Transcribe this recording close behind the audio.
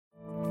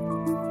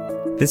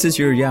This is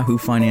your Yahoo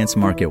Finance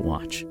Market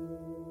Watch.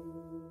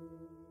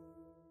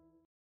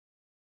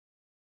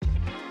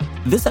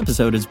 This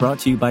episode is brought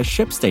to you by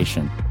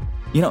ShipStation.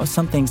 You know,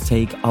 some things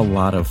take a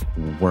lot of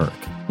work,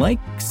 like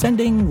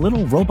sending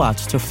little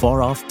robots to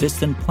far-off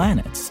distant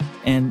planets.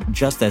 And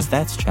just as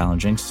that's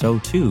challenging, so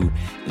too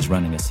is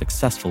running a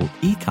successful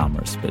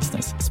e-commerce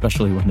business,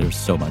 especially when there's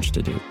so much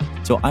to do.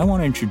 So I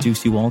want to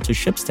introduce you all to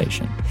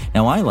ShipStation.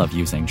 Now, I love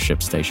using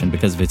ShipStation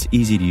because of its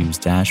easy-to-use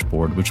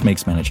dashboard, which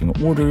makes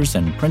managing orders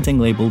and printing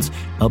labels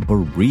a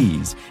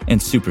breeze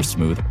and super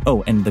smooth.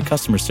 Oh, and the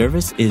customer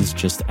service is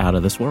just out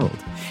of this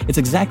world. It's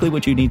exactly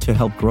what you need to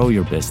help grow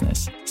your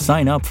business.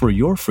 Sign up for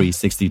your free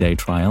 60-day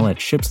trial at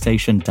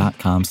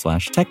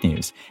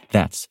shipstation.com/technews.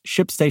 That's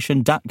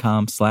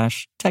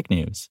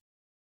shipstation.com/technews.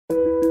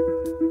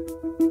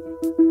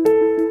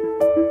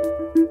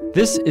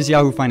 This is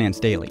Yahoo Finance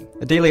Daily,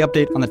 a daily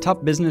update on the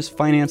top business,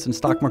 finance, and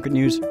stock market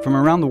news from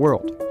around the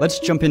world. Let's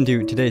jump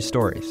into today's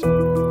stories.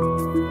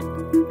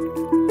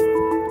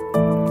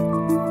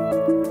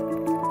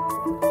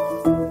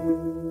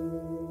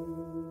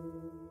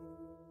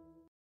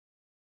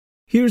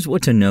 Here's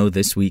what to know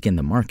this week in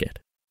the market.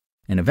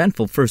 An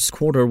eventful first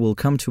quarter will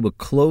come to a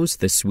close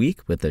this week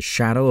with the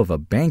shadow of a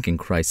banking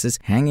crisis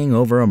hanging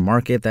over a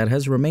market that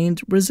has remained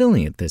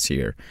resilient this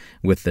year,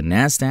 with the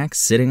Nasdaq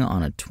sitting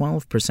on a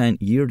 12%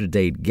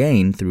 year-to-date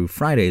gain through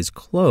Friday's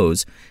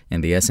close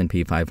and the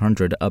S&P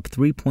 500 up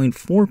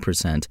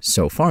 3.4%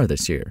 so far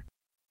this year.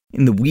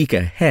 In the week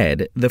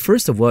ahead, the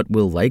first of what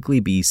will likely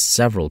be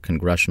several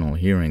congressional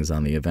hearings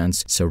on the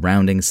events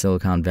surrounding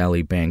Silicon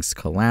Valley Bank's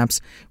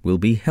collapse will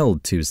be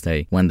held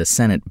Tuesday when the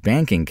Senate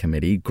Banking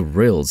Committee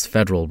grills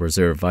Federal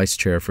Reserve Vice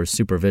Chair for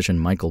Supervision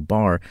Michael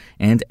Barr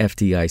and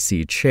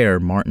FDIC Chair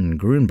Martin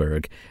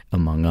Gruenberg,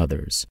 among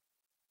others.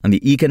 On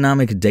the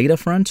economic data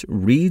front,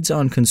 reads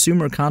on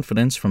consumer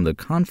confidence from the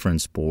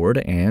Conference Board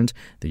and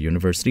the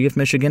University of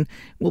Michigan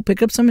will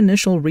pick up some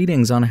initial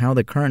readings on how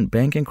the current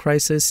banking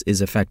crisis is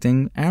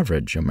affecting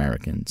average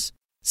Americans.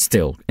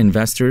 Still,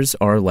 investors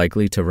are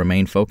likely to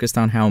remain focused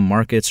on how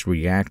markets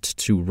react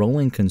to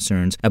rolling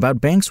concerns about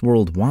banks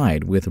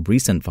worldwide with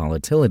recent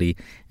volatility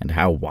and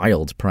how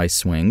wild price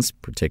swings,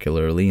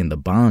 particularly in the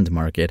bond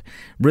market,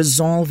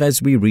 resolve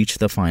as we reach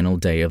the final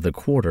day of the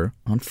quarter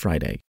on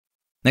Friday.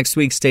 Next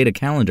week's data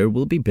calendar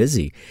will be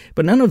busy,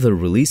 but none of the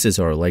releases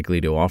are likely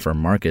to offer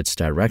markets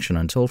direction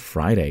until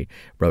Friday,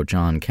 wrote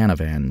John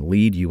Canavan,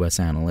 lead U.S.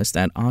 analyst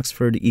at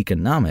Oxford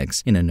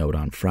Economics, in a note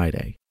on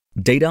Friday.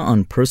 Data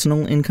on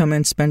personal income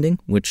and spending,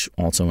 which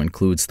also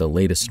includes the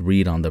latest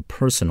read on the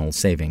personal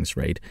savings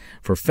rate,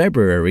 for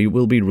February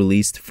will be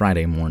released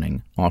Friday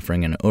morning,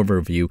 offering an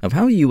overview of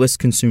how U.S.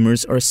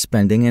 consumers are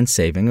spending and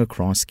saving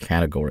across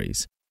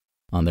categories.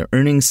 On the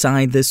earnings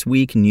side this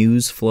week,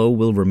 news flow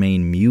will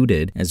remain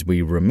muted as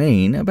we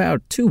remain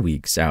about 2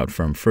 weeks out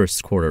from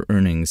first quarter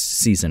earnings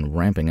season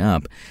ramping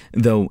up,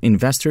 though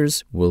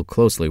investors will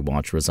closely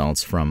watch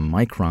results from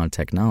Micron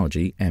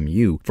Technology,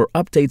 MU, for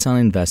updates on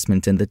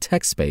investment in the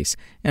tech space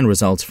and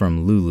results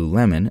from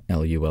Lululemon,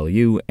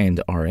 LULU, and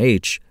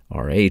RH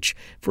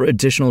for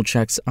additional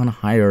checks on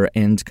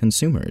higher-end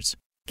consumers.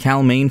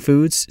 Cal-Maine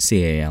Foods,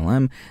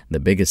 CALM,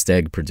 the biggest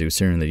egg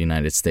producer in the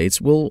United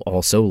States, will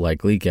also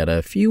likely get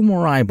a few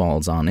more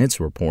eyeballs on its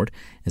report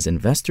as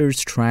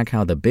investors track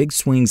how the big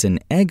swings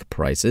in egg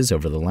prices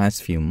over the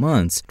last few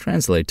months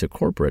translate to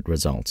corporate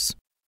results.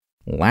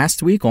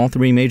 Last week, all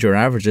three major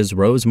averages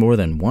rose more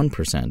than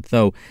 1%,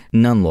 though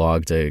none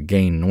logged a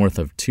gain north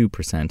of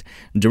 2%,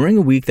 during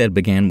a week that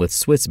began with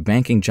Swiss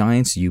banking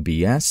giants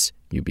UBS,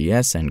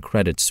 and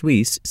Credit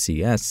Suisse,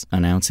 CS,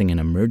 announcing an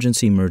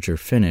emergency merger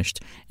finished,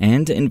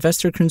 and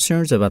investor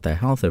concerns about the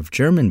health of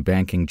German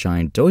banking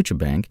giant Deutsche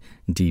Bank,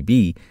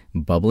 DB,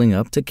 bubbling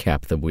up to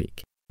cap the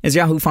week. As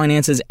Yahoo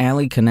Finance's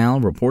Ali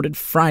Kanal reported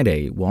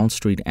Friday, Wall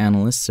Street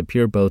analysts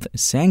appear both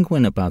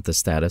sanguine about the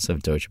status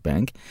of Deutsche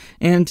Bank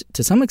and,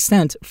 to some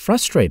extent,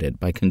 frustrated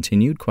by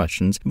continued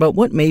questions about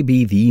what may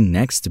be the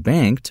next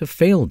bank to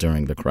fail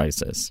during the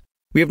crisis.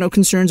 We have no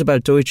concerns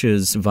about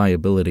Deutsche's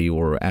viability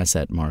or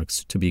asset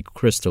marks. To be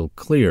crystal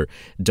clear,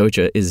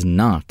 Deutsche is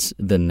not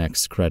the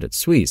next Credit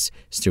Suisse,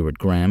 Stuart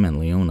Graham and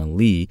Leona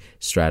Lee,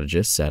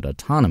 strategists at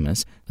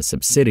Autonomous, a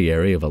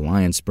subsidiary of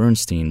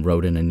AllianceBernstein,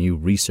 wrote in a new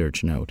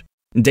research note.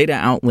 Data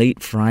out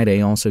late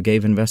Friday also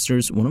gave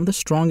investors one of the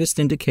strongest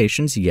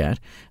indications yet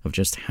of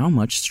just how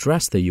much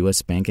stress the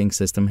U.S. banking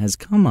system has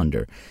come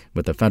under,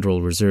 with the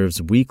Federal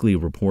Reserve's weekly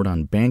report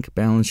on bank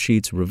balance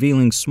sheets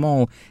revealing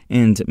small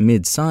and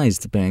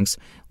mid-sized banks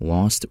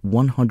lost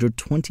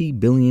 $120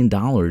 billion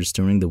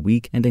during the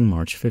week ending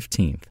March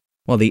 15th.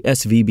 While the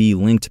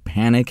SVB-linked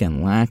panic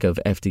and lack of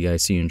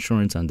FDIC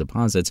insurance on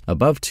deposits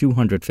above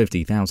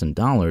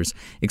 $250,000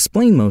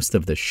 explain most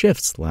of the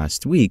shifts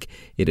last week,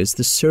 it is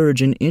the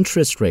surge in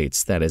interest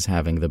rates that is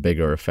having the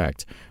bigger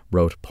effect,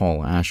 wrote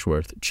Paul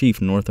Ashworth,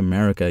 chief North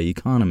America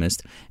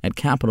economist at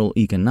Capital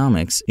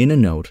Economics, in a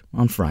note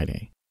on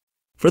Friday.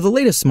 For the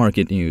latest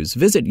market news,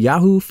 visit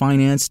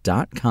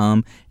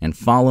yahoofinance.com and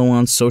follow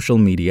on social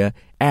media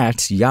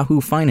at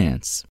Yahoo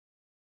Finance.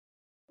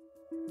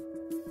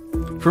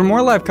 For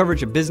more live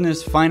coverage of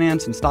business,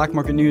 finance, and stock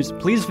market news,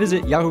 please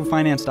visit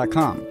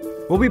yahoofinance.com.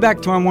 We'll be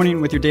back tomorrow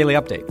morning with your daily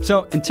update.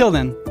 So until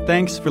then,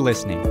 thanks for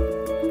listening.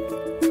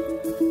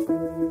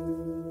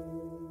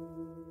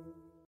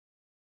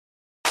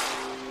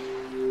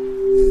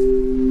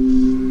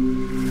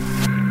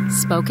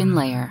 Spoken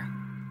Layer.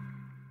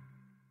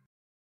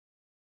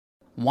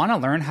 Want to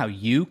learn how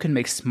you can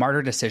make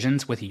smarter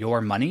decisions with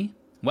your money?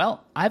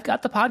 Well, I've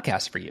got the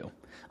podcast for you.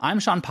 I'm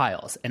Sean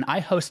Piles, and I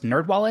host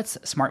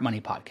NerdWallet's Smart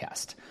Money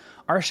Podcast.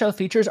 Our show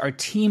features our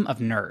team of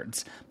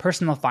nerds,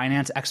 personal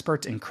finance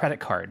experts in credit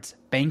cards,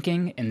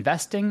 banking,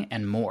 investing,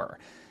 and more.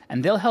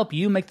 And they'll help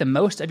you make the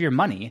most of your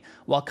money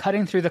while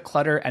cutting through the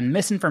clutter and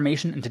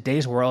misinformation in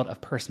today's world of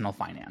personal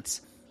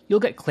finance. You'll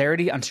get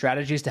clarity on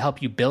strategies to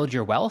help you build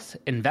your wealth,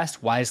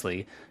 invest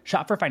wisely,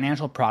 shop for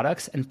financial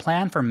products, and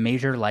plan for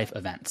major life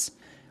events.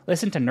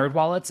 Listen to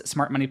NerdWallet's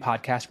Smart Money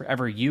Podcast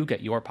wherever you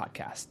get your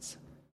podcasts.